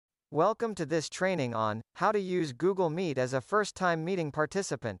Welcome to this training on how to use Google Meet as a first-time meeting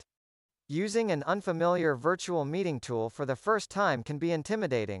participant. Using an unfamiliar virtual meeting tool for the first time can be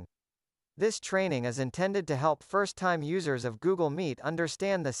intimidating. This training is intended to help first-time users of Google Meet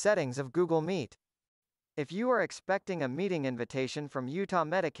understand the settings of Google Meet. If you are expecting a meeting invitation from Utah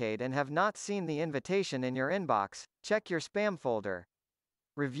Medicaid and have not seen the invitation in your inbox, check your spam folder.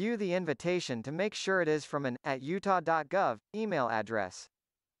 Review the invitation to make sure it is from an @utah.gov email address.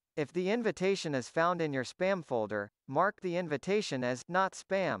 If the invitation is found in your spam folder, mark the invitation as not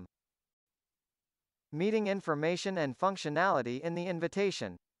spam. Meeting information and functionality in the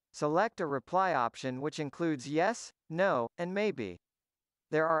invitation. Select a reply option which includes yes, no, and maybe.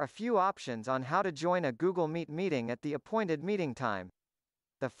 There are a few options on how to join a Google Meet meeting at the appointed meeting time.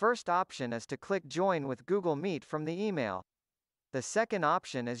 The first option is to click Join with Google Meet from the email. The second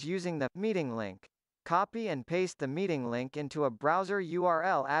option is using the meeting link. Copy and paste the meeting link into a browser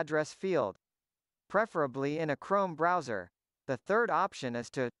URL address field, preferably in a Chrome browser. The third option is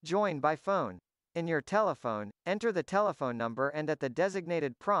to join by phone. In your telephone, enter the telephone number and at the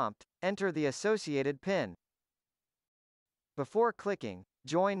designated prompt, enter the associated PIN. Before clicking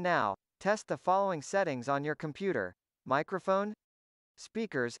Join Now, test the following settings on your computer: microphone,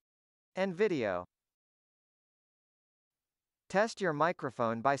 speakers, and video. Test your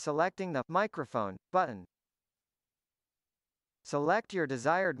microphone by selecting the Microphone button. Select your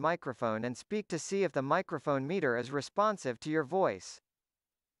desired microphone and speak to see if the microphone meter is responsive to your voice.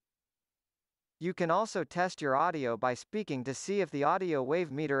 You can also test your audio by speaking to see if the audio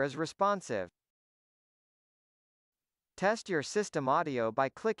wave meter is responsive. Test your system audio by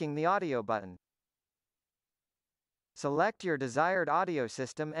clicking the Audio button. Select your desired audio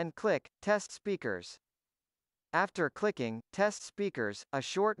system and click Test Speakers. After clicking Test Speakers, a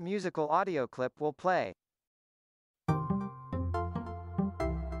short musical audio clip will play.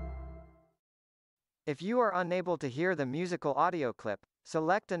 If you are unable to hear the musical audio clip,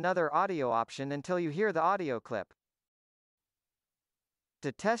 select another audio option until you hear the audio clip.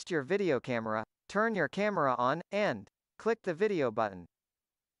 To test your video camera, turn your camera on, and click the Video button.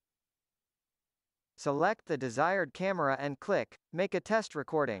 Select the desired camera and click Make a test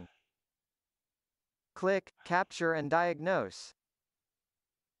recording. Click Capture and Diagnose.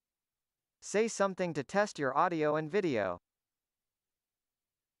 Say something to test your audio and video.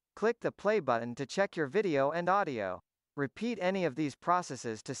 Click the Play button to check your video and audio. Repeat any of these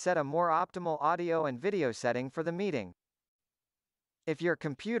processes to set a more optimal audio and video setting for the meeting. If your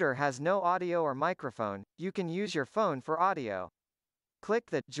computer has no audio or microphone, you can use your phone for audio.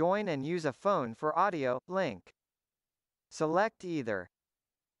 Click the Join and Use a Phone for Audio link. Select either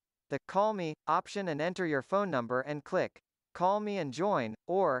the Call Me option and enter your phone number and click Call Me and join,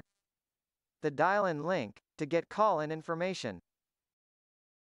 or the Dial-in link to get call-in information.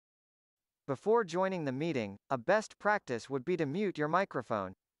 Before joining the meeting, a best practice would be to mute your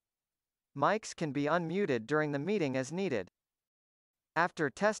microphone. Mics can be unmuted during the meeting as needed. After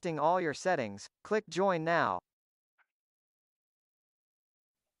testing all your settings, click Join Now.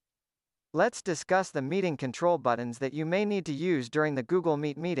 Let's discuss the meeting control buttons that you may need to use during the Google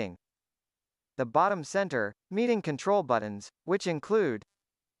Meet meeting. The bottom center, meeting control buttons, which include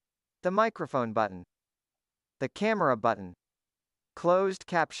the microphone button, the camera button, closed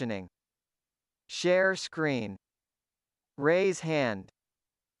captioning, share screen, raise hand,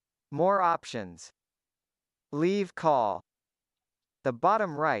 more options, leave call. The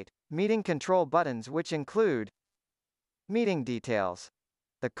bottom right, meeting control buttons which include meeting details,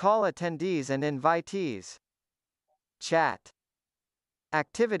 the call attendees and invitees, chat,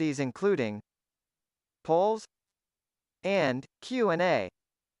 activities including polls, and Q&A.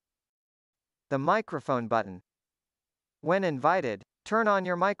 The microphone button. When invited, turn on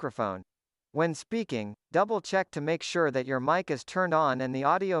your microphone. When speaking, double-check to make sure that your mic is turned on and the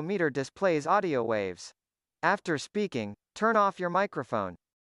audio meter displays audio waves. After speaking, turn off your microphone.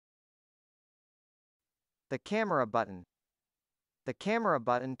 The camera button. The camera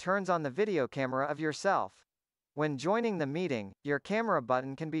button turns on the video camera of yourself. When joining the meeting, your camera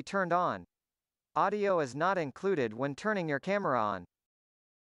button can be turned on. Audio is not included when turning your camera on.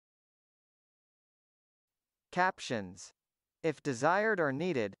 Captions. If desired or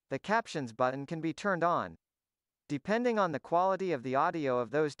needed, the Captions button can be turned on. Depending on the quality of the audio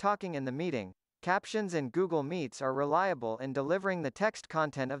of those talking in the meeting, captions in Google Meets are reliable in delivering the text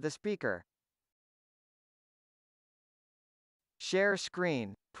content of the speaker. Share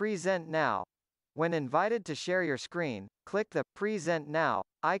screen, Present Now. When invited to share your screen, click the Present Now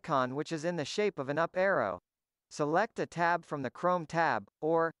icon which is in the shape of an up arrow. Select a tab from the Chrome tab,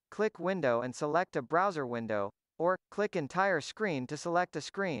 or click Window and select a browser window, or click Entire Screen to select a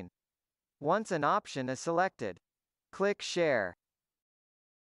screen. Once an option is selected, click Share.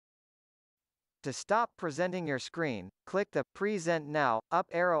 To stop presenting your screen, click the Present Now up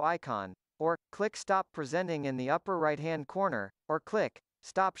arrow icon, or click Stop Presenting in the upper right-hand corner, or click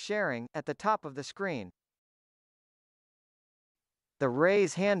Stop Sharing at the top of the screen. The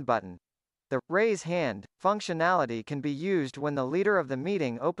Raise Hand button. The Raise Hand functionality can be used when the leader of the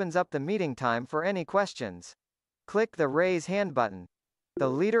meeting opens up the meeting time for any questions. Click the Raise Hand button. The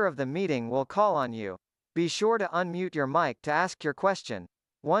leader of the meeting will call on you. Be sure to unmute your mic to ask your question.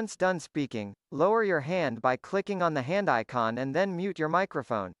 Once done speaking, lower your hand by clicking on the hand icon and then mute your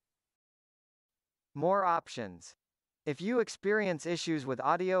microphone. More options. If you experience issues with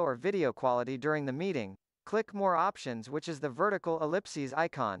audio or video quality during the meeting, click More Options, which is the vertical ellipses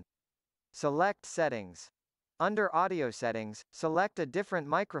icon. Select Settings. Under Audio Settings, select a different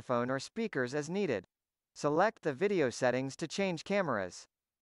microphone or speakers as needed. Select the video settings to change cameras.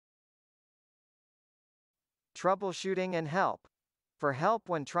 Troubleshooting and help. For help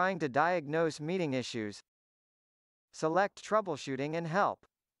when trying to diagnose meeting issues, select Troubleshooting and Help.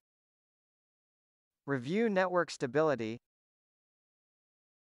 Review network stability,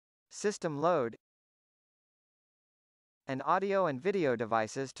 system load, and audio and video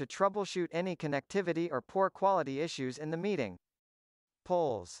devices to troubleshoot any connectivity or poor quality issues in the meeting.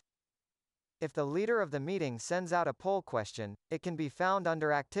 Polls. If the leader of the meeting sends out a poll question, it can be found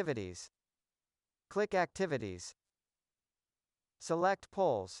under Activities. Click Activities. Select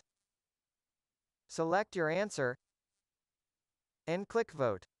Polls. Select your answer and click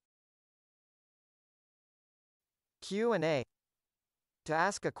Vote. Q&A. To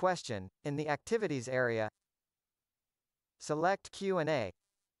ask a question, in the Activities area, select Q&A.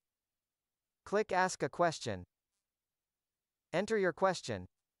 Click Ask a Question. Enter your question.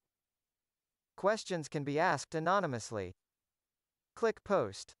 Questions can be asked anonymously. Click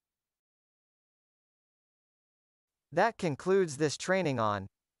Post. That concludes this training on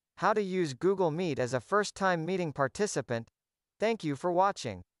how to use Google Meet as a first-time meeting participant. Thank you for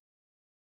watching.